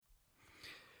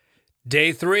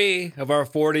Day 3 of our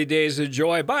 40 Days of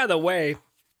Joy. By the way,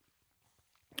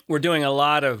 we're doing a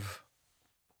lot of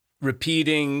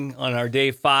repeating on our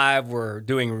day 5. We're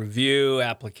doing review,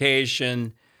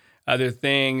 application, other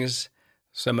things.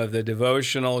 Some of the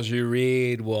devotionals you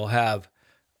read will have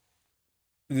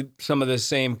some of the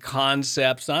same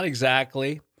concepts, not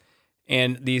exactly.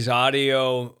 And these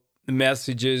audio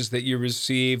messages that you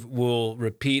receive will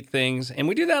repeat things. And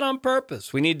we do that on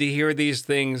purpose. We need to hear these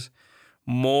things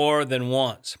more than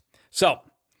once. So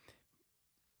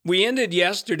we ended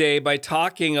yesterday by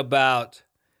talking about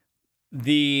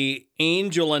the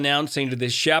angel announcing to the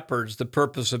shepherds the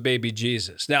purpose of baby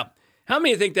Jesus. Now, how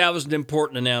many think that was an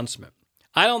important announcement?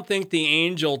 I don't think the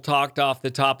angel talked off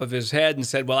the top of his head and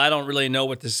said, well, I don't really know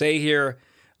what to say here.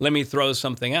 Let me throw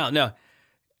something out. No,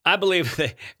 I believe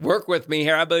they work with me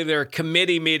here. I believe there are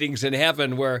committee meetings in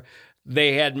heaven where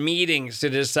they had meetings to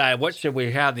decide what should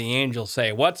we have the angel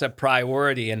say? What's a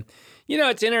priority? And,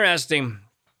 it's interesting.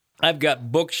 I've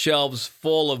got bookshelves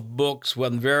full of books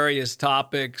on various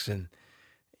topics, and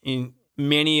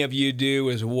many of you do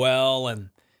as well.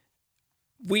 And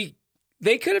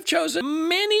they could have chosen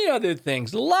many other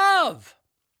things: love,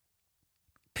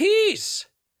 peace,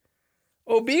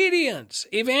 obedience,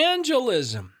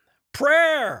 evangelism,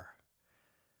 prayer,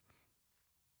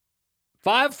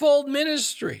 fivefold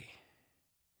ministry,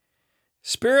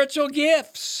 spiritual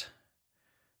gifts,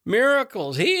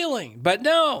 miracles, healing. But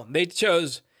no, they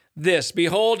chose this.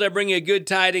 Behold, I bring you good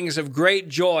tidings of great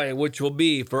joy, which will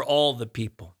be for all the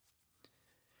people.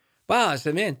 Wow, I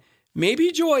said, man,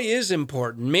 maybe joy is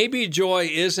important. Maybe joy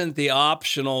isn't the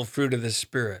optional fruit of the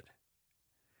Spirit.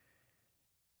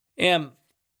 And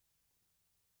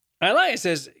I like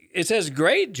it says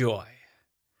great joy,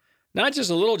 not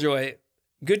just a little joy,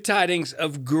 good tidings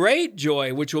of great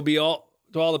joy, which will be to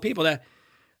all the people.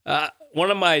 Now,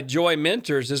 one of my joy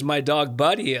mentors is my dog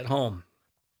Buddy at home.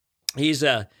 He's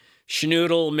a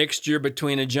schnoodle mixture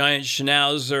between a giant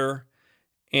schnauzer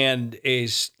and a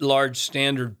large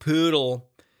standard poodle.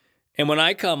 And when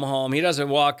I come home, he doesn't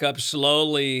walk up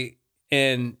slowly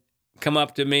and come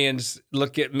up to me and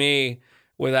look at me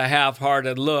with a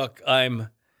half-hearted look. I'm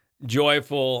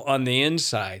joyful on the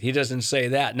inside. He doesn't say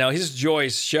that. No, his joy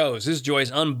shows. His joy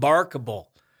is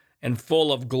unbarkable and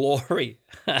full of glory.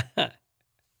 I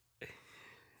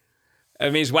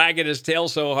mean, he's wagging his tail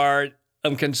so hard,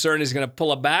 I'm concerned he's going to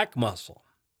pull a back muscle.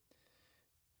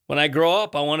 When I grow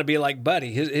up, I want to be like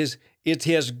Buddy. It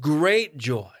has great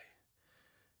joy.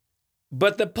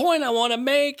 But the point I want to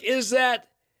make is that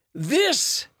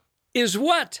this is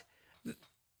what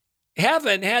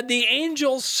heaven had the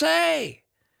angels say.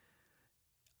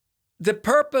 The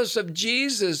purpose of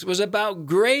Jesus was about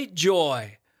great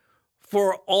joy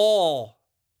for all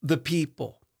the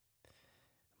people.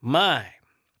 My.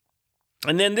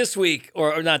 And then this week,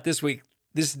 or not this week,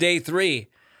 this day 3,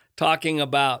 talking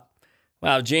about,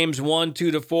 James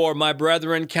 1:2-4, my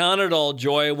brethren, count it all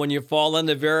joy when you fall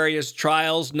into various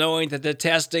trials, knowing that the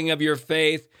testing of your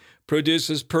faith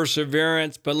produces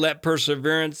perseverance, but let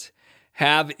perseverance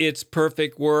have its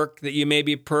perfect work, that you may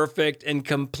be perfect and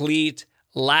complete,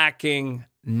 lacking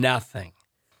nothing.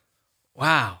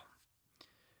 Wow.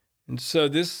 And so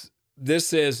this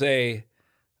is a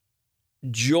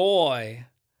joy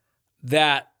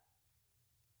that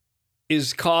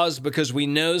is caused because we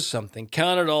know something.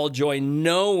 Count it all joy,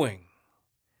 knowing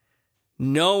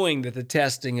that the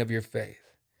testing of your faith,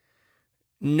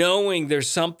 knowing there's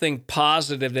something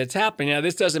positive that's happening. Now,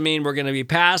 this doesn't mean we're going to be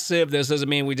passive. This doesn't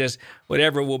mean we just,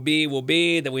 whatever will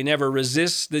be, that we never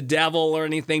resist the devil or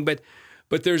anything. But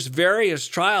there's various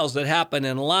trials that happen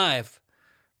in life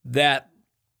that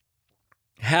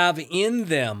have in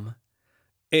them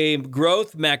a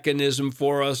growth mechanism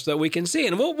for us that we can see.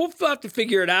 And we'll have to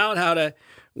figure it out,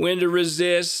 when to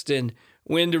resist and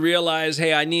when to realize,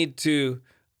 hey, I need to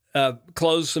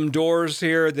close some doors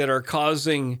here that are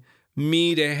causing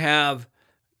me to have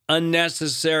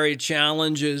unnecessary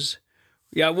challenges.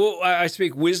 Yeah, I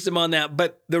speak wisdom on that.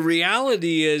 But the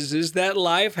reality is that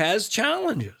life has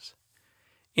challenges.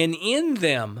 And in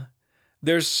them,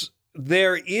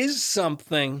 there is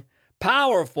something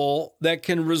powerful that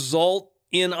can result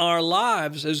in our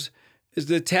lives is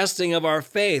the testing of our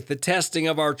faith, the testing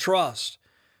of our trust.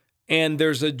 And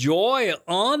there's a joy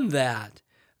on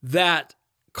that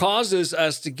causes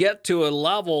us to get to a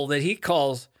level that he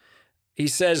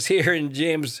says here in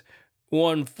James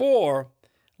 1:4,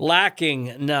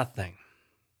 lacking nothing.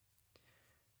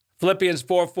 Philippians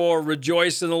 4:4,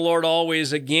 rejoice in the Lord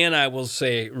always. Again, I will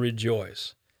say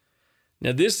rejoice.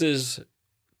 Now, this is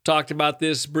talked about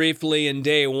this briefly in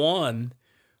day 1,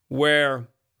 where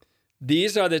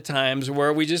these are the times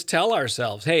where we just tell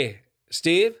ourselves, hey,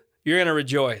 Steve, you're going to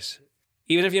rejoice.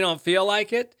 Even if you don't feel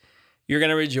like it, you're going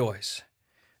to rejoice.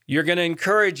 You're going to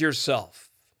encourage yourself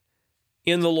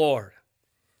in the Lord.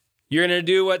 You're going to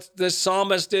do what the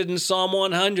psalmist did in Psalm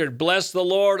 100. Bless the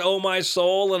Lord, O my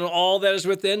soul, and all that is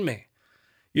within me.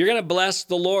 You're going to bless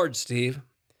the Lord, Steve.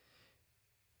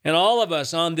 And all of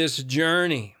us on this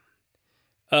journey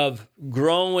of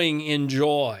growing in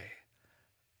joy,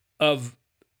 of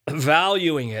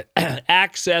valuing it,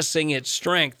 accessing its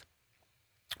strength,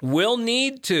 will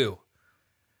need to,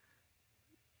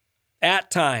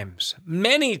 at times,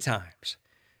 many times,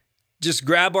 just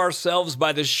grab ourselves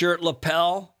by the shirt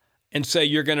lapel and say,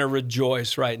 you're going to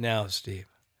rejoice right now, Steve.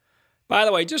 By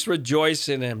the way, just rejoice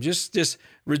in him. Just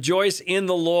rejoice in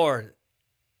the Lord.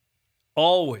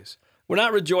 Always. We're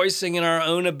not rejoicing in our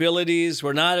own abilities.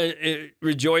 We're not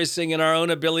rejoicing in our own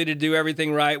ability to do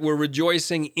everything right. We're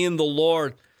rejoicing in the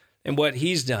Lord and what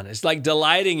he's done. It's like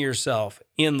delighting yourself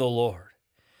in the Lord.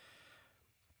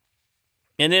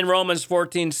 And in Romans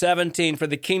 14:17, for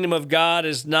the kingdom of God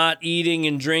is not eating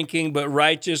and drinking, but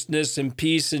righteousness and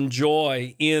peace and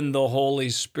joy in the Holy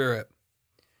Spirit.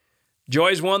 Joy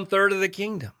is 1/3 of the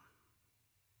kingdom.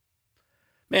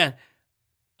 Man,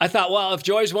 I thought, well, if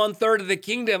joy is 1/3 of the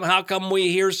kingdom, how come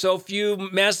we hear so few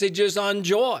messages on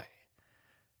joy?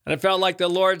 And I felt like the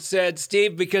Lord said,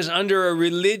 Steve, because under a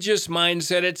religious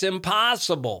mindset, it's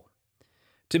impossible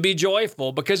to be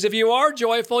joyful. Because if you are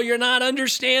joyful, you're not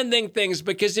understanding things.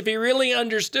 Because if you really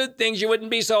understood things, you wouldn't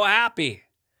be so happy.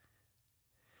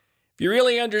 If you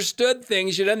really understood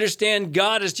things, you'd understand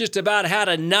God has just about had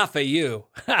enough of you.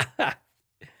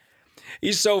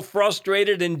 He's so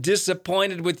frustrated and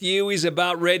disappointed with you, he's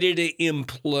about ready to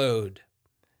implode.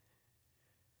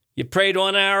 You prayed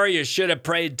 1 hour, you should have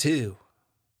prayed 2.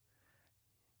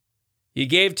 You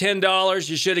gave $10,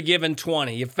 you should have given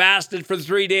 20. You fasted for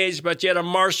 3 days, but you had a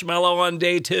marshmallow on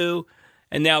day 2,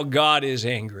 and now God is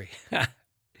angry. I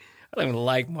don't even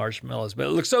like marshmallows, but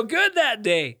it looked so good that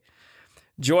day.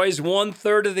 Joy is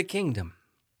 1/3 of the kingdom.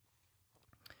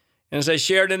 And as I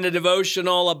shared in the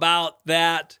devotional about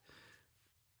that,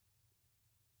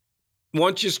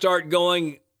 once you start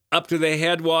going up to the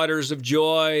headwaters of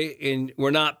joy and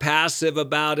we're not passive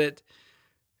about it,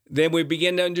 then we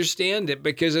begin to understand it,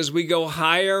 because as we go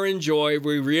higher in joy,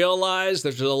 we realize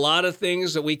there's a lot of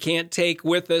things that we can't take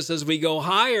with us as we go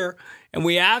higher, and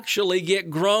we actually get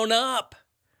grown up.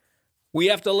 We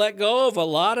have to let go of a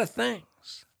lot of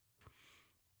things.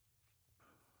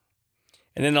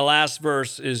 And then the last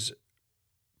verse is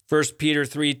 1 Peter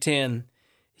 3:10.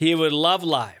 He would love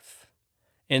life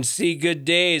and see good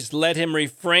days. Let him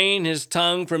refrain his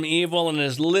tongue from evil and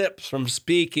his lips from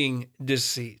speaking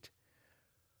deceit.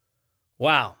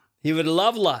 Wow. He would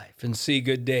love life and see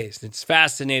good days. It's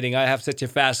fascinating. I have such a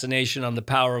fascination on the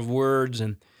power of words,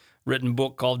 and written a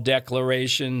book called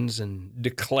Declarations and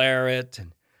Declare It.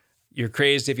 And You're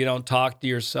Crazy If You Don't Talk to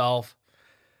Yourself.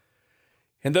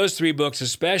 And those 3 books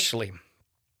especially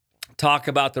talk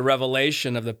about the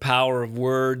revelation of the power of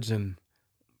words, and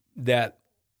that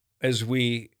as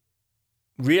we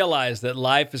realize that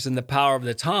life is in the power of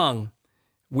the tongue,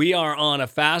 we are on a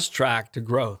fast track to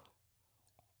growth.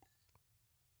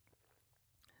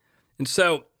 And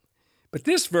so, but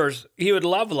this verse, he would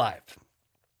love life.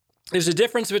 There's a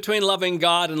difference between loving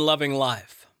God and loving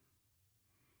life.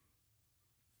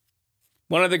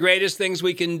 One of the greatest things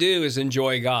we can do is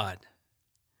enjoy God.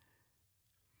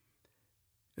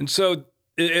 And so,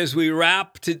 as we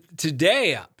wrap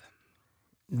today up,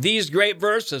 these great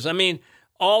verses, I mean,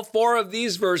 all 4 of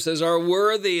these verses are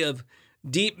worthy of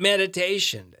deep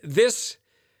meditation. This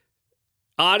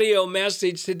audio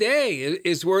message today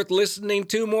is worth listening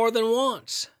to more than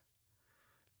once,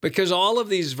 because all of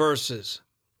these verses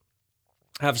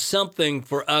have something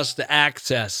for us to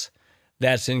access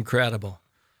that's incredible.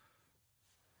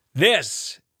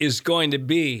 This is going to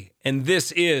be, and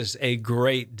this is a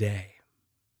great day.